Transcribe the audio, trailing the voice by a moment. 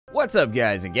What's up,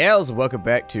 guys and gals? Welcome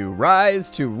back to Rise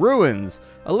to Ruins.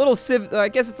 I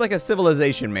guess it's like a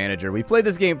civilization manager. We played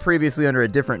this game previously under a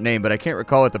different name, but I can't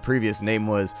recall what the previous name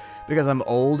was because I'm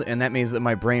old, and that means that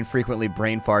my brain frequently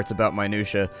brain farts about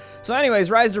minutia. So anyways,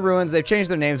 Rise to Ruins, they've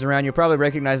changed their names around. You'll probably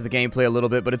recognize the gameplay a little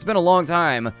bit, but it's been a long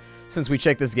time since we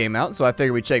checked this game out, so I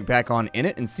figured we'd check back on in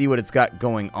it and see what it's got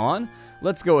going on.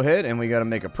 Let's go ahead, and we gotta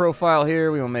make a profile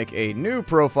here. We will make a new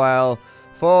profile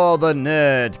for the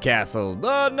Nerd Castle.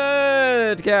 The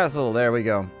Nerd Castle. There we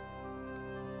go.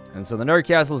 And so the Nerd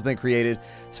Castle has been created.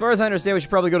 As far as I understand, we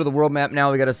should probably go to the world map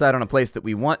now. We got to decide on a place that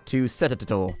we want to set it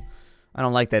to. I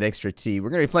don't like that extra T. We're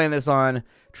going to be playing this on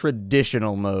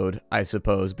traditional mode, I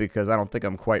suppose, because I don't think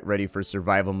I'm quite ready for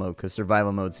survival mode, because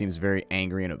survival mode seems very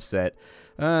angry and upset.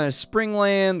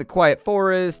 Springland, the Quiet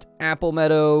Forest, Apple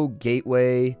Meadow,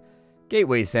 Gateway.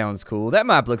 Gateway sounds cool. That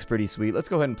map looks pretty sweet. Let's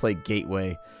go ahead and play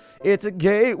Gateway. It's a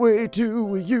gateway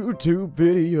to a YouTube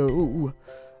video.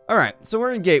 Alright, so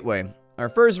we're in Gateway. Our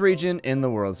first region in the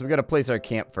world. So we got to place our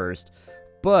camp first.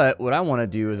 But what I want to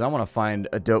do is I want to find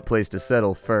a dope place to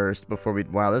settle first before we...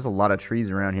 Wow, there's a lot of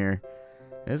trees around here.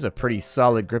 There's a pretty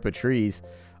solid grip of trees.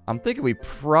 I'm thinking we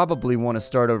probably want to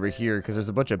start over here because there's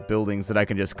a bunch of buildings that I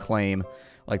can just claim.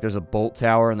 Like there's a bolt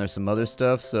tower and there's some other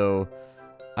stuff. So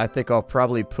I think I'll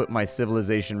probably put my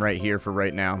civilization right here for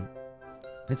right now.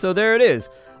 And so there it is.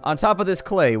 On top of this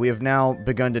clay, we have now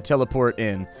begun to teleport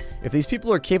in. If these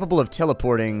people are capable of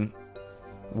teleporting,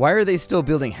 why are they still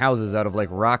building houses out of like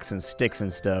rocks and sticks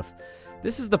and stuff?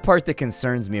 This is the part that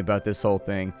concerns me about this whole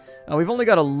thing. We've only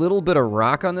got a little bit of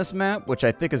rock on this map, which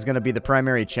I think is going to be the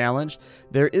primary challenge.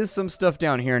 There is some stuff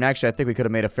down here, and actually I think we could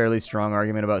have made a fairly strong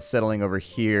argument about settling over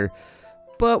here.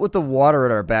 But with the water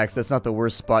at our backs, that's not the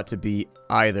worst spot to be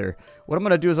either. What I'm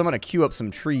going to do is I'm going to queue up some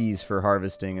trees for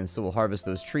harvesting. And so we'll harvest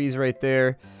those trees right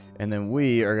there. And then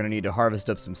we are going to need to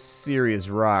harvest up some serious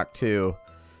rock too.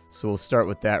 So we'll start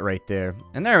with that right there.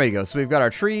 And there we go. So we've got our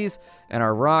trees and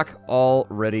our rock all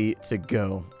ready to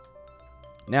go.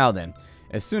 Now then,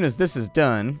 as soon as this is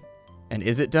done, and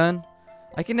is it done?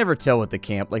 I can never tell with the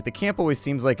camp. Like the camp always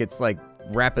seems like it's like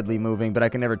rapidly moving, but I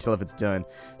can never tell if it's done.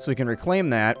 So we can reclaim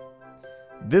that.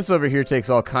 This over here takes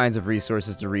all kinds of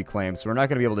resources to reclaim, so we're not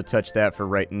going to be able to touch that for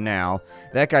right now.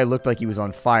 That guy looked like he was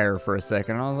on fire for a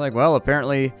second, and I was like, well,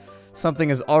 apparently something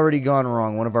has already gone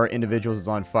wrong. One of our individuals is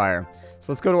on fire.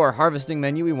 So let's go to our harvesting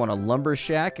menu. We want a lumber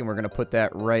shack, and we're going to put that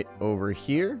right over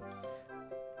here.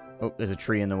 Oh, there's a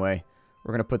tree in the way.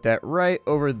 We're going to put that right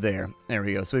over there. There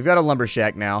we go. So we've got a lumber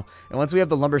shack now. And once we have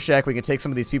the lumber shack, we can take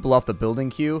some of these people off the building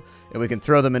queue, and we can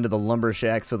throw them into the lumber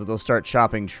shack so that they'll start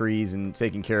chopping trees and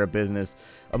taking care of business.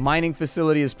 A mining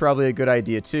facility is probably a good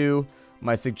idea too.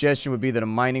 My suggestion would be that a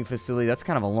mining facility, that's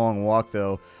kind of a long walk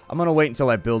though. I'm going to wait until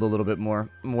I build a little bit more.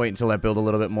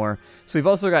 So we've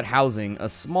also got housing. A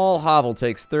small hovel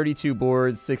takes 32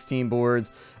 boards, 16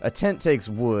 boards. A tent takes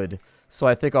wood. So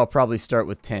I think I'll probably start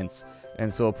with tents.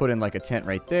 And so I'll put in like a tent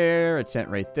right there, a tent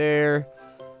right there.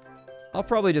 I'll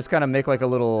probably just kind of make like a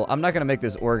little... I'm not going to make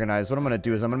this organized. What I'm going to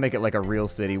do is I'm going to make it like a real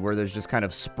city where there's just kind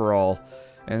of sprawl.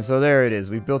 And so there it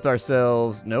is. We've built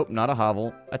ourselves... Nope, not a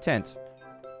hovel. A tent.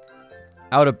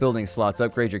 Out of building slots.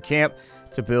 Upgrade your camp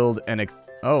to build an...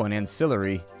 an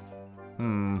ancillary.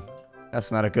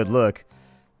 That's not a good look.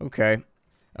 Okay.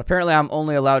 Apparently I'm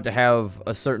only allowed to have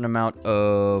a certain amount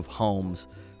of homes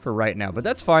for right now, but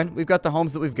that's fine. We've got the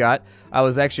homes that we've got. I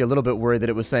was actually a little bit worried that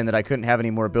it was saying that I couldn't have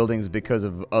any more buildings because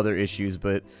of other issues,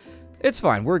 but it's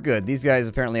fine. We're good. These guys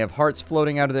apparently have hearts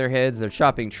floating out of their heads. They're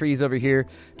chopping trees over here,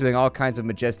 doing all kinds of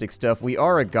majestic stuff. We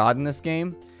are a god in this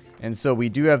game, and so we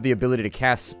do have the ability to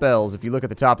cast spells. If you look at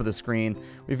the top of the screen,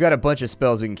 we've got a bunch of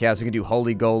spells we can cast. We can do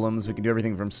holy golems. We can do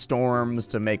everything from storms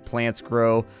to make plants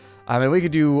grow. I mean, we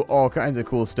could do all kinds of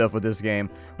cool stuff with this game.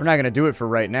 We're not going to do it for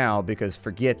right now because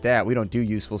forget that. We don't do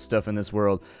useful stuff in this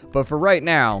world. But for right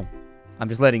now, I'm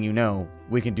just letting you know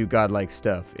we can do godlike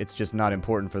stuff. It's just not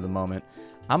important for the moment.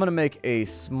 I'm going to make a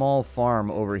small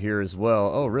farm over here as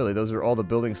well. Oh, really? Those are all the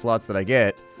building slots that I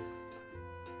get.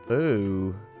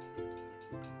 Ooh.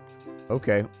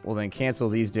 Okay. Well, then cancel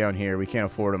these down here. We can't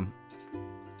afford them.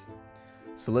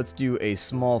 So let's do a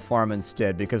small farm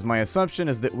instead, because my assumption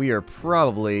is that we are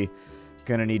probably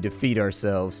going to need to feed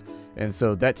ourselves. And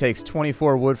so that takes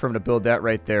 24 wood for him to build that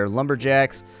right there.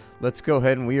 Lumberjacks, let's go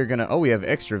ahead and we are going to... Oh, we have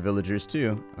extra villagers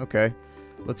too. Okay.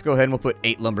 Let's go ahead and we'll put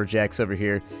 8 lumberjacks over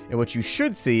here. And what you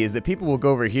should see is that people will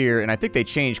go over here, and I think they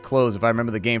change clothes if I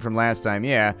remember the game from last time.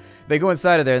 Yeah, they go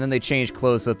inside of there and then they change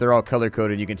clothes so that they're all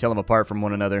color-coded. You can tell them apart from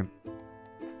one another.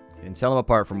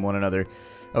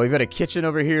 We've got a kitchen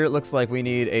over here. It looks like we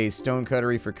need a stone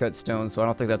cuttery for cut stone, so I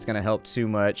don't think that's going to help too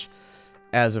much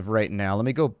as of right now. Let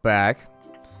me go back.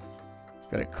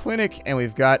 Got a clinic, and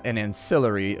we've got an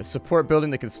ancillary, a support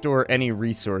building that can store any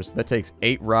resource. That takes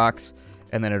 8 rocks,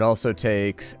 and then it also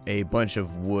takes a bunch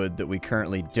of wood that we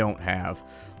currently don't have.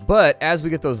 But as we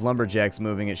get those lumberjacks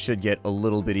moving, it should get a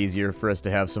little bit easier for us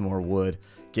to have some more wood.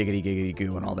 Giggity, giggity,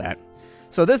 goo, and all that.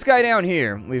 So this guy down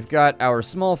here, we've got our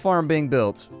small farm being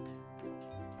built.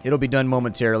 It'll be done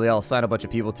momentarily. I'll assign a bunch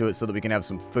of people to it so that we can have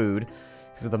some food.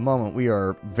 Because at the moment, we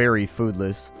are very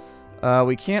foodless.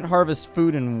 We can't harvest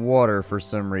food and water for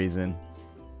some reason.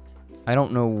 I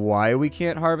don't know why we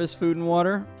can't harvest food and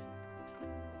water,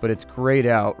 but it's grayed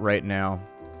out right now.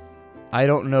 I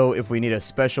don't know if we need a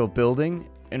special building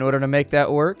in order to make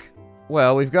that work.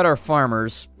 Well, we've got our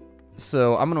farmers,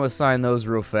 so I'm going to assign those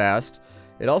real fast.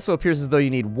 It also appears as though you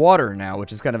need water now,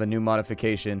 which is kind of a new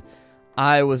modification.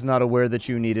 I was not aware that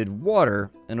you needed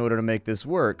water in order to make this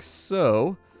work,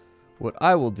 so what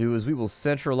I will do is we will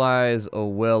centralize a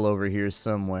well over here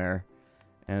somewhere.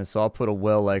 And so I'll put a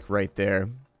well like right there.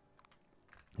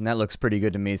 And that looks pretty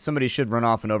good to me. Somebody should run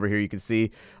off and over here. You can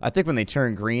see, I think when they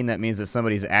turn green, that means that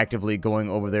somebody's actively going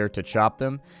over there to chop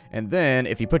them. And then,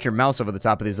 if you put your mouse over the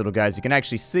top of these little guys, you can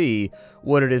actually see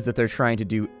what it is that they're trying to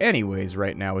do anyways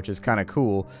right now, which is kind of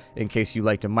cool, in case you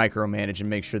like to micromanage and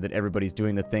make sure that everybody's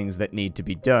doing the things that need to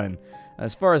be done.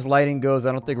 As far as lighting goes,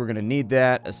 I don't think we're going to need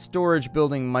that. A storage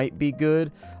building might be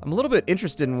good. I'm a little bit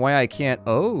interested in why I can't...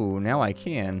 Oh, now I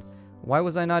can. Why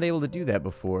was I not able to do that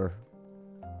before?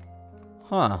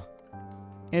 Huh.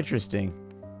 Interesting.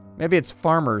 Maybe it's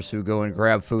farmers who go and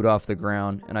grab food off the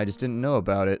ground, and I just didn't know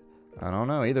about it. I don't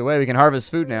know. Either way, we can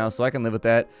harvest food now, so I can live with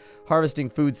that. Harvesting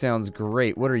food sounds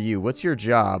great. What are you? What's your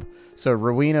job? So,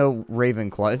 Rowena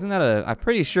Ravenclaw. Isn't that a... I'm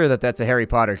pretty sure that that's a Harry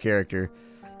Potter character.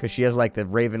 Because she has, like, the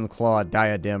Ravenclaw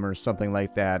diadem or something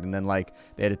like that. And then, like,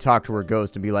 they had to talk to her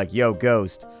ghost and be like, yo,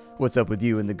 ghost, what's up with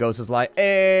you? And the ghost is like,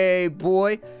 hey,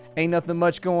 boy, ain't nothing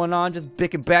much going on. Just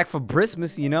bicking back for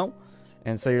Christmas, you know?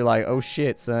 And so you're like, oh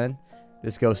shit, son.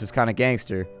 This ghost is kind of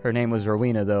gangster. Her name was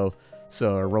Rowena, though.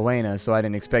 Or Rowena, so I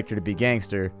didn't expect her to be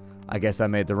gangster. I guess I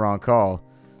made the wrong call.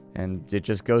 And it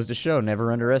just goes to show,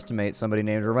 never underestimate somebody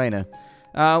named Rowena.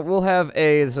 We'll have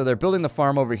a... So they're building the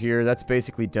farm over here. That's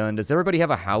basically done. Does everybody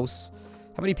have a house?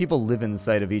 How many people live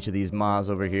inside of each of these ma's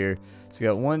over here? So we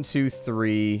got 1, 2,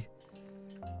 3.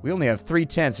 We only have 3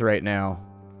 tents right now.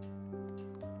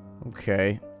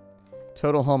 Okay.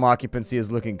 Total home occupancy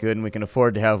is looking good, and we can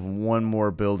afford to have one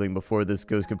more building before this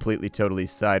goes completely, totally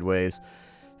sideways.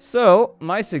 So,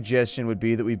 my suggestion would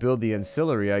be that we build the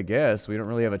ancillary, I guess. We don't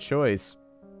really have a choice.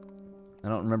 I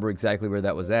don't remember exactly where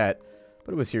that was at,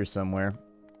 but it was here somewhere.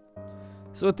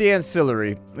 So with the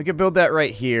ancillary, we can build that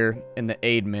right here in the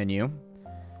aid menu.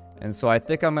 And so I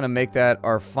think I'm going to make that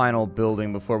our final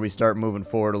building before we start moving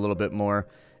forward a little bit more.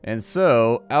 And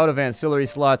so, out of ancillary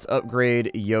slots,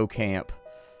 upgrade Yo Camp.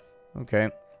 Okay,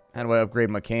 how do I upgrade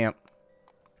my camp?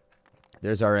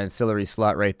 There's our ancillary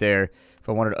slot right there. If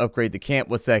I wanted to upgrade the camp,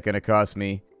 what's that going to cost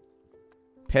me?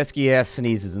 Pesky-ass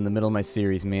sneezes in the middle of my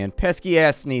series, man.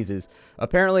 Pesky-ass sneezes.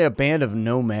 Apparently a band of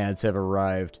nomads have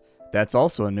arrived. That's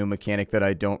also a new mechanic that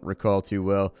I don't recall too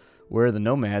well. Where are the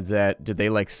nomads at? Did they,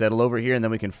 like, settle over here and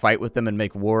then we can fight with them and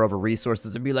make war over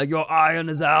resources and be like, your iron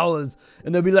is ours?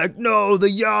 And they'll be like, no, the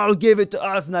Jarl gave it to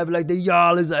us. And I'll be like, the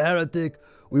Jarl is a heretic.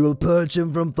 We will purge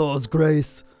him from Thor's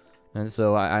grace. And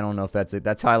so I don't know if that's it.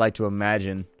 That's how I like to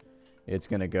imagine it's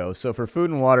going to go. So for food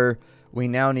and water, we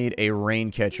now need a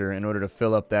rain catcher in order to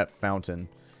fill up that fountain.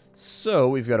 So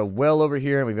we've got a well over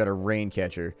here and we've got a rain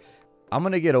catcher. I'm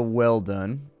going to get a well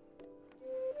done.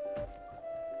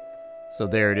 So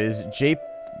there it is. Jape,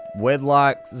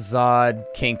 Wedlock, Zod,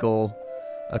 Kinkle.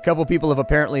 A couple people have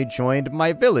apparently joined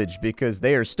my village because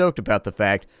they are stoked about the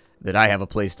fact that I have a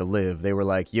place to live. They were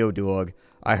like, yo, dog,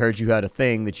 I heard you had a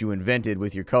thing that you invented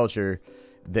with your culture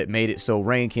that made it so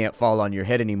rain can't fall on your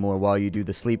head anymore while you do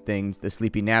the sleep things, the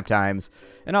sleepy nap times.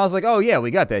 And I was like, oh, yeah, we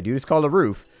got that, dude. It's called a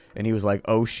roof. And he was like,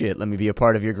 oh, shit, let me be a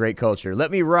part of your great culture. Let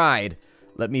me ride.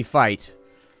 Let me fight.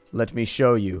 Let me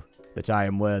show you that I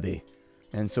am worthy.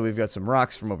 And so we've got some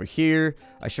rocks from over here.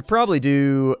 I should probably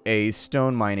do a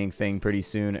stone mining thing pretty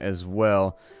soon as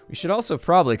well. We should also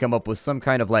probably come up with some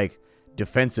kind of, like,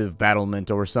 defensive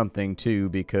battlement or something, too,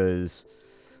 because...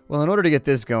 Well, in order to get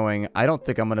this going, I don't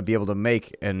think I'm going to be able to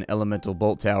make an elemental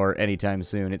bolt tower anytime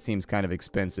soon. It seems kind of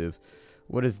expensive.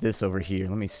 What is this over here?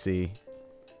 Let me see.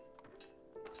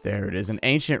 There it is, an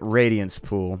ancient radiance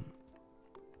pool.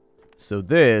 So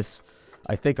this,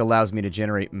 I think, allows me to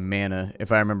generate mana,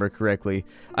 if I remember correctly.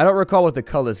 I don't recall what the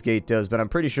Cullis Gate does, but I'm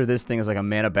pretty sure this thing is like a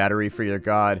mana battery for your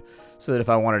god, so that if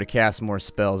I wanted to cast more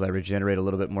spells, I regenerate a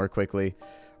little bit more quickly.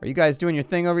 Are you guys doing your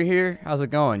thing over here? How's it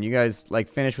going? You guys, like,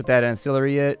 finished with that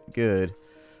ancillary yet? Good.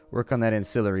 Work on that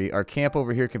ancillary. Our camp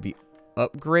over here can be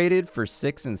upgraded for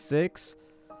 6 and 6.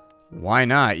 Why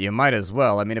not? You might as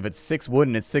well. I mean, if it's 6 wood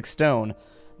and it's 6 stone,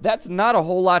 that's not a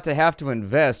whole lot to have to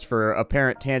invest for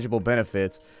apparent tangible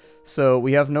benefits. So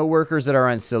we have no workers at our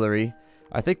ancillary.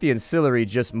 I think the ancillary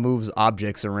just moves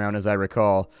objects around, as I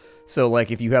recall. So,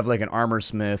 like, if you have, like, an armor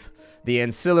smith, the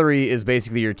ancillary is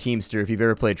basically your teamster, if you've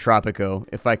ever played Tropico,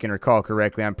 if I can recall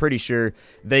correctly. I'm pretty sure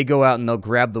they go out and they'll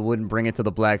grab the wood and bring it to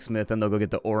the blacksmith, and they'll go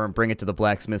get the ore and bring it to the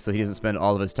blacksmith so he doesn't spend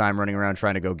all of his time running around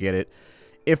trying to go get it.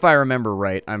 If I remember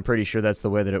right, I'm pretty sure that's the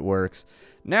way that it works.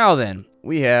 Now then,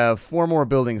 we have 4 more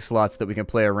building slots that we can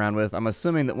play around with. I'm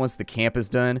assuming that once the camp is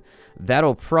done,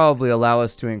 that'll probably allow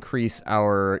us to increase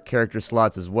our character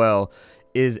slots as well.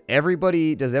 We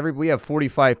have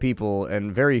 45 people,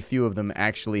 and very few of them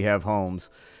actually have homes.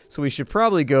 So we should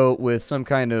probably go with some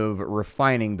kind of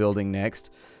refining building next.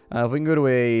 If we can go to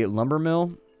a lumber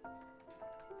mill,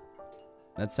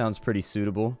 that sounds pretty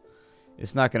suitable.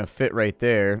 It's not going to fit right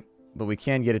there, but we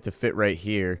can get it to fit right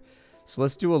here. So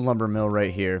let's do a lumber mill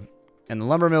right here. And the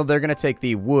lumber mill, they're going to take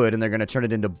the wood and they're going to turn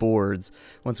it into boards.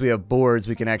 Once we have boards,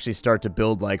 we can actually start to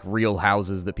build like real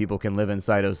houses that people can live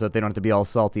inside of so that they don't have to be all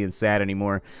salty and sad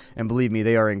anymore. And believe me,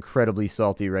 they are incredibly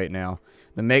salty right now.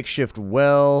 The makeshift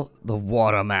well, the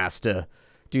water master.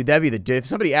 Dude, that'd be if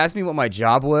somebody asked me what my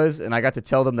job was and I got to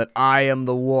tell them that I am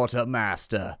the water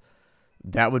master,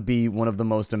 that would be one of the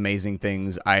most amazing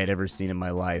things I had ever seen in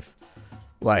my life.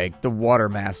 Like, the water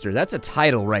master, that's a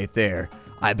title right there.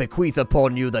 I bequeath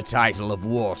upon you the title of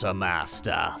Water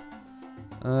Master.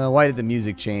 Why did the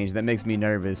music change? That makes me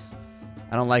nervous.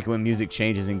 I don't like it when music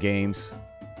changes in games.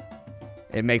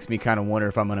 It makes me kind of wonder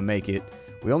if I'm going to make it.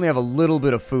 We only have a little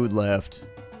bit of food left.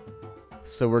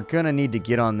 So we're going to need to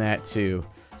get on that too.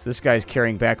 So this guy's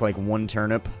carrying back like 1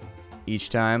 turnip each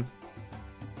time.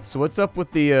 So what's up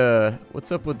with the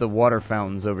water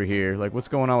fountains over here? Like, what's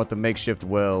going on with the makeshift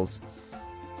wells?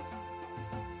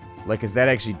 Like, is that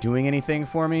actually doing anything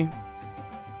for me?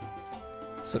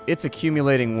 So it's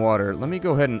accumulating water. Let me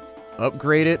go ahead and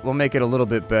upgrade it. We'll make it a little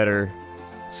bit better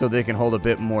so they can hold a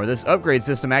bit more. This upgrade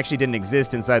system actually didn't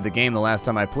exist inside the game the last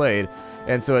time I played,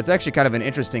 and so it's actually kind of an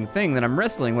interesting thing that I'm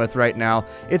wrestling with right now.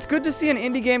 It's good to see an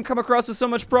indie game come across with so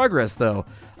much progress, though.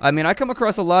 I mean, I come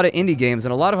across a lot of indie games,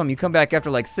 and a lot of them you come back after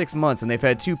like 6 months, and they've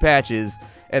had 2 patches,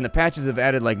 and the patches have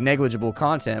added like negligible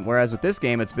content, whereas with this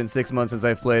game, it's been 6 months since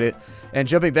I've played it, and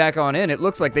jumping back on in, it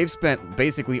looks like they've spent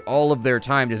basically all of their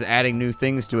time just adding new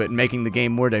things to it and making the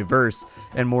game more diverse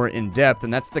and more in-depth,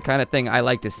 and that's the kind of thing I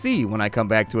like to see when I come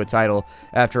back to a title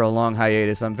after a long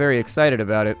hiatus. I'm very excited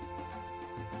about it.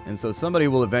 And so somebody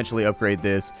will eventually upgrade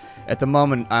this. At the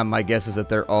moment, my guess is that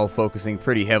they're all focusing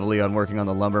pretty heavily on working on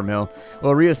the lumber mill.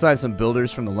 We'll reassign some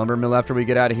builders from the lumber mill after we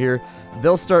get out of here.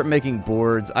 They'll start making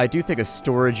boards. I do think a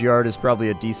storage yard is probably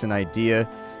a decent idea.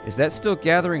 Is that still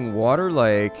gathering water?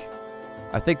 Like,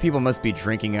 I think people must be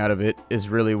drinking out of it is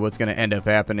really what's going to end up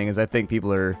happening, is I think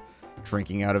people are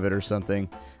drinking out of it or something.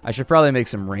 I should probably make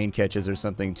some rain catches or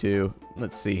something too.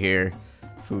 Let's see here.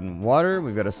 Food and water.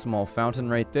 We've got a small fountain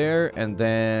right there. And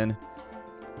then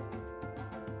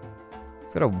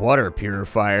we've got a water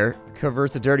purifier.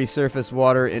 Converts a dirty surface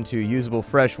water into usable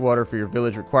fresh water for your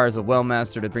village. Requires a well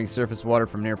master to bring surface water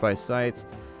from nearby sites.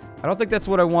 I don't think that's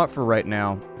what I want for right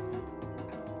now.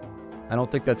 I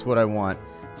don't think that's what I want.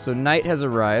 So night has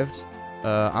arrived.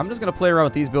 I'm just going to play around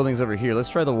with these buildings over here. Let's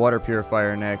try the water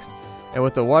purifier next. And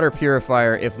with the water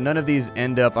purifier, if none of these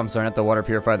end up... I'm sorry, not the water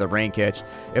purifier, the rain catch.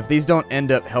 If these don't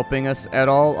end up helping us at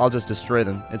all, I'll just destroy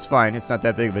them. It's fine. It's not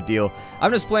that big of a deal.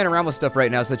 I'm just playing around with stuff right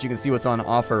now so that you can see what's on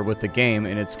offer with the game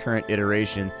in its current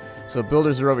iteration. So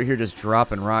builders are over here just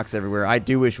dropping rocks everywhere. I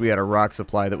do wish we had a rock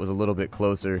supply that was a little bit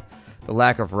closer. The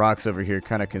lack of rocks over here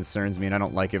kind of concerns me, and I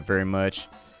don't like it very much.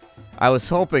 I was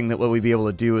hoping that what we'd be able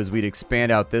to do is we'd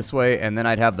expand out this way, and then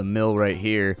I'd have the mill right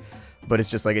here. But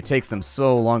it's just like it takes them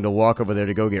so long to walk over there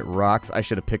to go get rocks. I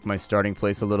should have picked my starting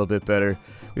place a little bit better.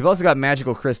 We've also got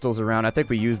magical crystals around. I think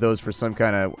we use those for some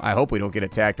kind of... I hope we don't get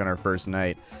attacked on our first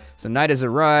night. So night has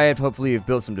arrived. Hopefully you've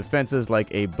built some defenses like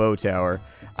a bow tower.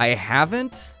 I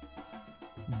haven't,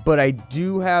 but I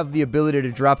do have the ability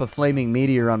to drop a flaming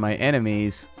meteor on my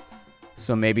enemies.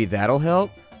 So maybe that'll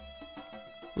help.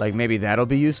 Like maybe that'll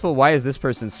be useful. Why is this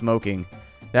person smoking?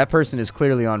 That person is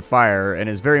clearly on fire and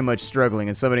is very much struggling,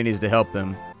 and somebody needs to help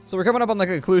them. So we're coming up on the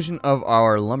conclusion of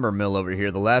our lumber mill over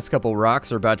here. The last couple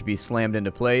rocks are about to be slammed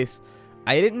into place.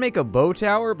 I didn't make a bow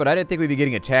tower, but I didn't think we'd be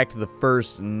getting attacked the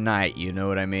first night, you know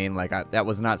what I mean? Like, that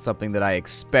was not something that I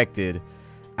expected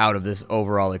out of this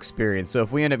overall experience. So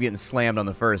if we end up getting slammed on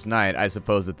the first night, I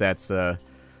suppose that that's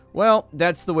Well,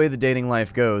 that's the way the dating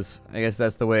life goes. I guess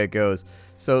that's the way it goes.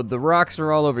 So the rocks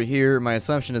are all over here. My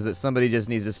assumption is that somebody just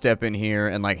needs to step in here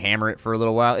and like hammer it for a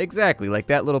little while. Exactly, like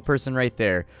that little person right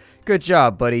there. Good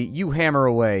job, buddy. You hammer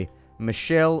away.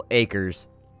 Michelle Akers.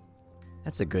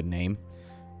 That's a good name.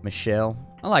 Michelle.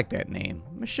 I like that name.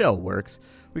 Michelle works.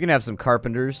 We can have some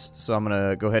carpenters. So I'm going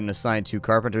to go ahead and assign 2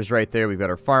 carpenters right there. We've got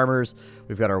our farmers.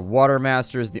 We've got our water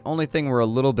masters. The only thing we're a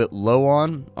little bit low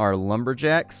on are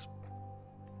lumberjacks.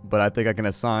 But I think I can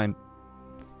assign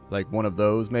like one of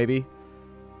those maybe.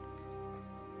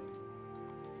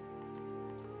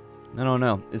 I don't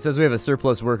know. It says we have a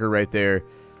surplus worker right there.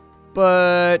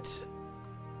 But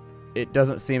it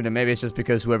doesn't seem to. Maybe it's just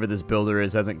because whoever this builder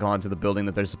is hasn't gone to the building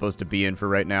that they're supposed to be in for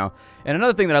right now. And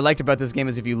another thing that I liked about this game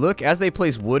is if you look, as they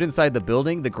place wood inside the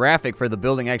building, the graphic for the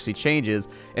building actually changes.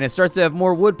 And it starts to have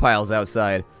more wood piles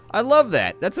outside. I love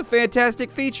that. That's a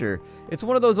fantastic feature. It's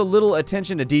one of those a little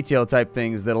attention to detail type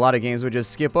things that a lot of games would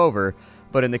just skip over.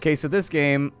 But in the case of this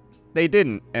game, they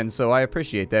didn't. And so I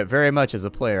appreciate that very much as a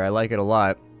player. I like it a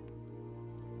lot.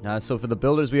 So for the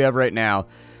builders we have right now,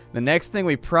 the next thing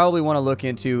we probably want to look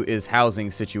into is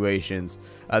housing situations.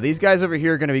 These guys over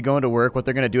here are going to be going to work. What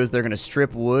they're going to do is they're going to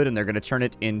strip wood and they're going to turn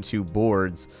it into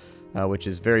boards, which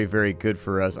is very, very good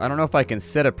for us. I don't know if I can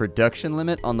set a production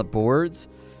limit on the boards.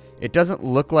 It doesn't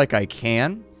look like I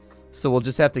can, so we'll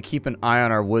just have to keep an eye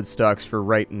on our wood stocks for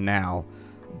right now.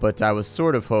 But I was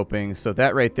sort of hoping, so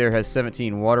that right there has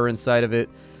 17 water inside of it.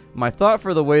 My thought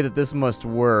for the way that this must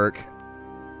work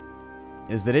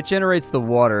is that it generates the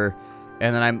water,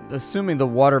 and then I'm assuming the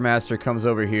water master comes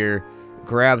over here,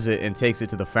 grabs it, and takes it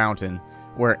to the fountain,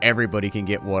 where everybody can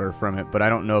get water from it, but I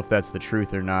don't know if that's the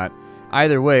truth or not.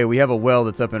 Either way, we have a well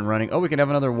that's up and running. Oh, we can have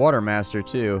another water master,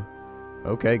 too.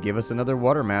 Okay, give us another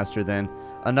water master then.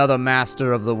 Another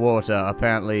master of the water.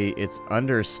 Apparently, it's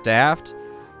understaffed.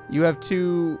 You have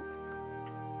 2...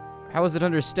 How is it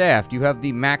understaffed? You have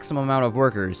the maximum amount of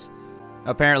workers.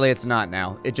 Apparently, it's not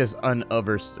now. It just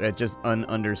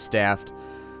understaffed.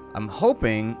 I'm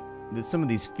hoping that some of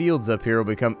these fields up here will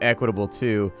become equitable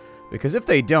too. Because if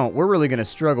they don't, we're really going to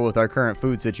struggle with our current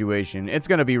food situation. It's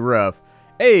going to be rough.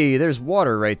 Hey, there's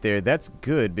water right there. That's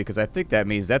good, because I think that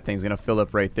means that thing's going to fill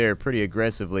up right there pretty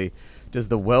aggressively. Does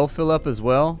the well fill up as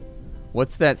well?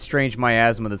 What's that strange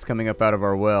miasma that's coming up out of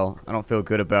our well? I don't feel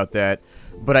good about that.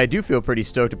 But I do feel pretty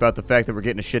stoked about the fact that we're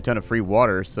getting a shit ton of free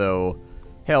water, so...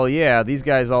 Hell yeah, these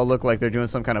guys all look like they're doing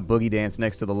some kind of boogie dance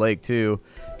next to the lake, too.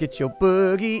 Get your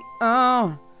boogie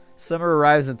on! Summer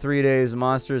arrives in 3 days.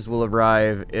 Monsters will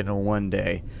arrive in 1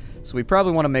 day. So we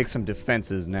probably want to make some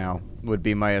defenses now, would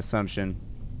be my assumption.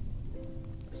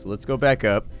 So let's go back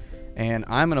up, and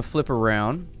I'm going to flip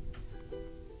around.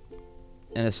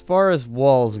 And as far as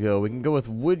walls go, we can go with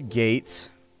wood gates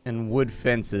and wood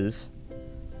fences.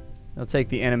 It'll take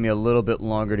the enemy a little bit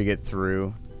longer to get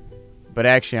through. But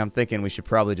actually, I'm thinking we should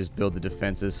probably just build the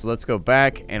defenses. So let's go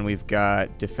back, and we've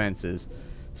got defenses.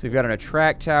 So we've got an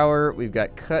attract tower. We've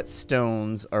got cut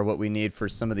stones are what we need for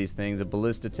some of these things. A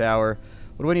ballista tower.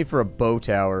 What do we need for a bow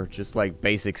tower? Just like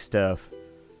basic stuff.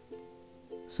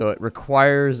 So it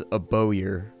requires a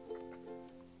bowyer.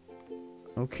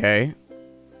 Okay.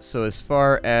 So as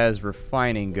far as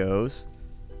refining goes,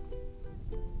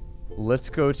 let's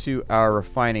go to our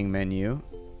refining menu.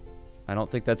 I don't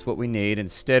think that's what we need.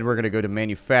 Instead, we're going to go to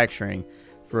manufacturing.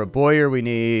 For a bowyer, we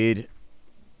need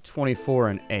 24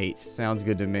 and 8. Sounds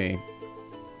good to me.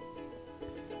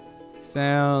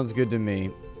 Sounds good to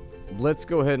me. Let's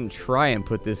go ahead and try and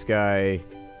put this guy...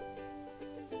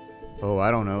 Oh, I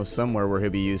don't know. Somewhere where he'll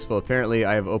be useful. Apparently,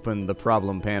 I have opened the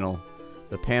problem panel.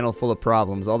 The panel full of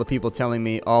problems. All the people telling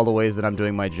me all the ways that I'm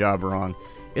doing my job wrong.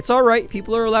 It's alright.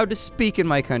 People are allowed to speak in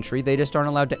my country. They just aren't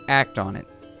allowed to act on it.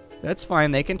 That's fine.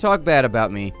 They can talk bad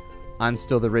about me. I'm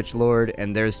still the rich lord,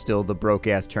 and they're still the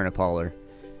broke-ass turnip hauler.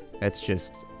 That's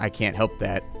just... I can't help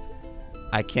that.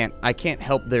 I can't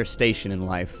help their station in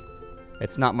life.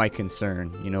 It's not my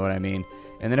concern. You know what I mean?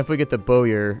 And then if we get the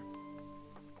bowyer...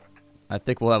 I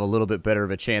think we'll have a little bit better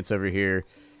of a chance over here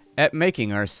at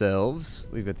making ourselves.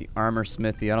 We've got the armor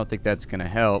smithy. I don't think that's going to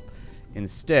help.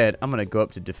 Instead, I'm going to go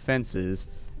up to defenses,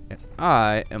 and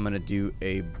I am going to do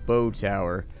a bow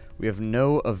tower. We have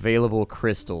no available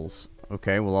crystals.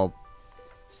 Okay, well, I'll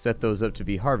set those up to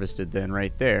be harvested then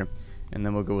right there. And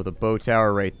then we'll go with a bow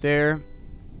tower right there.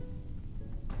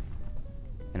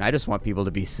 And I just want people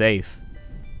to be safe.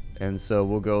 And so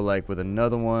we'll go like with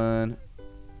another one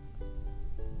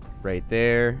right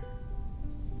there,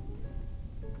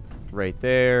 right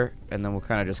there, and then we'll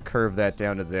kind of just curve that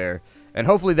down to there. And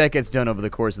hopefully that gets done over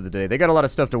the course of the day. They got a lot of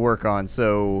stuff to work on,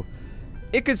 so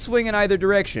it could swing in either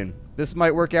direction. This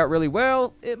might work out really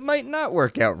well. It might not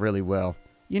work out really well.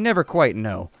 You never quite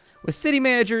know. With city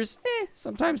managers,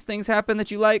 sometimes things happen that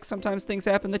you like, sometimes things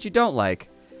happen that you don't like.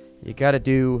 You gotta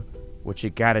do what you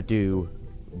gotta do,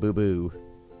 boo-boo.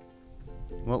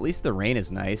 Well, at least the rain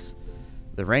is nice.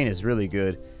 The rain is really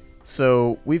good.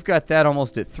 So we've got that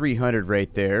almost at 300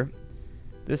 right there.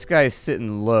 This guy's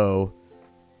sitting low.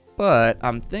 But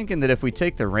I'm thinking that if we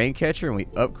take the rain catcher and we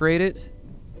upgrade it,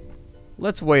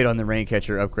 let's wait on the rain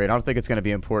catcher upgrade. I don't think it's going to be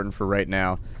important for right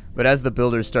now. But as the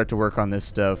builders start to work on this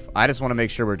stuff, I just want to make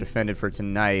sure we're defended for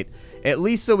tonight. At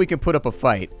least so we can put up a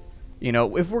fight. You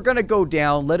know, if we're going to go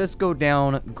down, let us go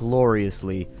down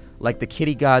gloriously. Like the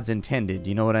kitty gods intended.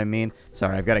 You know what I mean?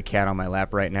 Sorry, I've got a cat on my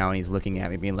lap right now and he's looking at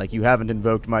me being like, you haven't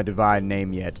invoked my divine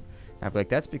name yet. I'm like,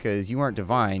 that's because you aren't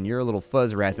divine. You're a little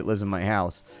fuzz rat that lives in my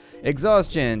house.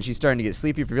 Exhaustion. She's starting to get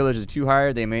sleepy. If your village is too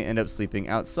high, they may end up sleeping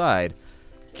outside.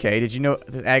 Okay, did you know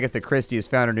that Agatha Christie has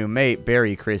found her new mate,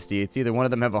 Barry Christie? It's either one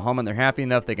of them have a home and they're happy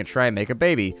enough they can try and make a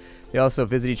baby. They also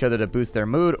visit each other to boost their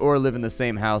mood or live in the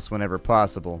same house whenever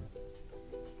possible.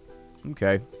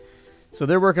 Okay. So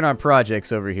they're working on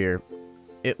projects over here.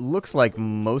 It looks like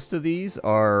most of these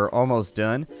are almost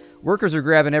done. Workers are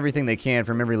grabbing everything they can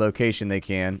from every location they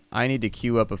can. I need to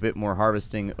queue up a bit more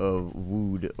harvesting of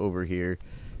wood over here.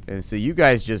 And so you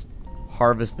guys just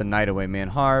harvest the night away, man.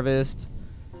 Harvest.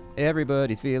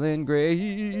 Everybody's feeling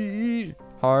great.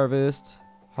 Harvest.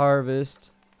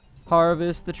 Harvest.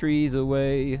 Harvest the trees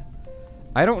away.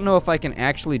 I don't know if I can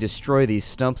actually destroy these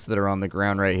stumps that are on the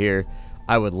ground right here.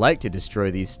 I would like to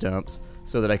destroy these stumps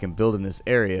so that I can build in this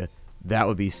area. That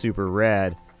would be super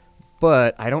rad.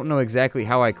 But I don't know exactly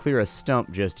how I clear a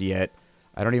stump just yet.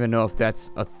 I don't even know if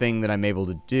that's a thing that I'm able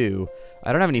to do.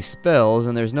 I don't have any spells,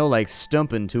 and there's no, like,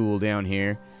 stumping tool down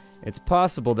here. It's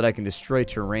possible that I can destroy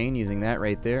terrain using that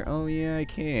right there. Oh, yeah, I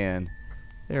can.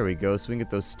 There we go, so we can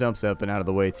get those stumps up and out of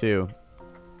the way, too.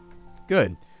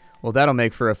 Good. Well, that'll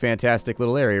make for a fantastic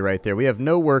little area right there. We have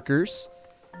no workers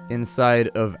inside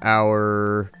of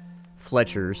our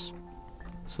Fletchers.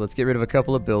 So let's get rid of a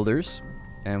couple of builders,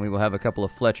 and we will have a couple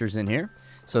of Fletchers in here.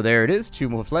 So there it is, 2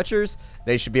 more Fletchers.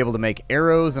 They should be able to make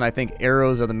arrows, and I think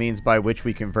arrows are the means by which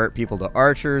we convert people to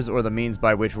archers, or the means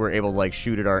by which we're able to, like,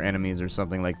 shoot at our enemies or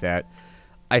something like that.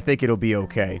 I think it'll be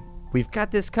okay. We've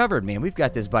got this covered, man. We've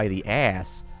got this by the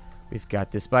ass. We've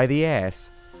got this by the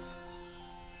ass.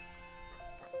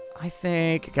 I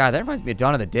think... God, that reminds me of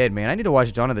Dawn of the Dead, man. I need to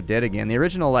watch Dawn of the Dead again. The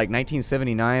original, like,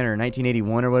 1979 or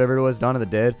 1981 or whatever it was, Dawn of the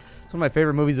Dead. It's one of my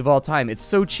favorite movies of all time. It's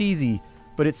so cheesy,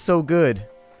 but it's so good.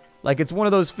 Like, it's one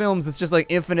of those films that's just, like,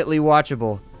 infinitely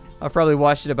watchable. I've probably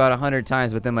watched it about 100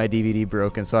 times, but then my DVD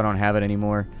broke, and so I don't have it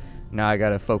anymore. Now I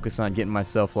gotta focus on getting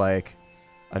myself, like,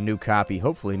 a new copy.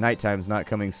 Hopefully nighttime's not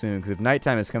coming soon, because if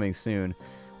nighttime is coming soon,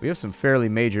 we have some fairly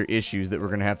major issues that we're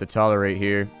gonna have to tolerate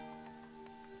here.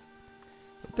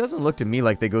 It doesn't look to me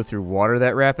like they go through water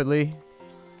that rapidly.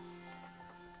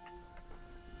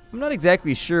 I'm not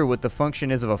exactly sure what the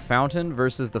function is of a fountain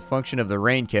versus the function of the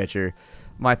rain catcher.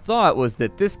 My thought was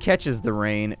that this catches the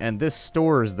rain and this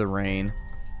stores the rain.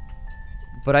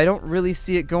 But I don't really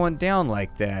see it going down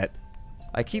like that.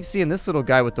 I keep seeing this little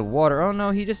guy with the water. Oh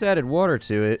no, he just added water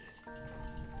to it.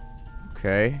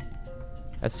 Okay.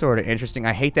 That's sort of interesting.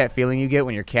 I hate that feeling you get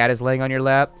when your cat is laying on your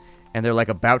lap and they're like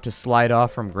about to slide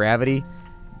off from gravity.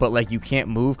 But like you can't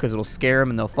move because it'll scare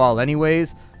them and they'll fall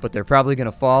anyways. But they're probably going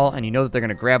to fall and you know that they're going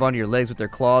to grab onto your legs with their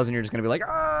claws and you're just going to be like,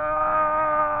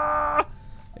 ah!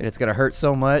 And it's going to hurt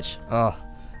so much. Oh,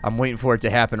 I'm waiting for it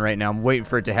to happen right now. I'm waiting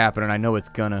for it to happen and I know it's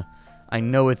gonna. I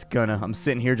know it's gonna. I'm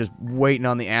sitting here just waiting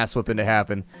on the ass whipping to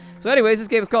happen. So anyways, this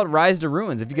game is called Rise to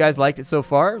Ruins. If you guys liked it so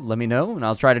far, let me know, and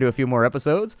I'll try to do a few more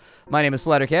episodes. My name is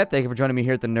Splattercat. Thank you for joining me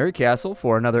here at the Nerd Castle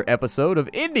for another episode of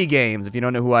Indie Games. If you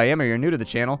don't know who I am or you're new to the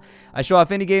channel, I show off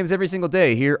indie games every single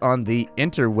day here on the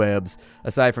interwebs.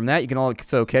 Aside from that, you can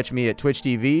also catch me at Twitch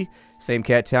TV, same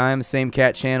cat time, same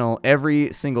cat channel,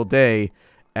 every single day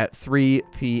at 3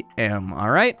 p.m.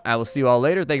 All right, I will see you all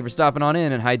later. Thank you for stopping on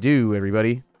in, and hi-do,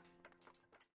 everybody.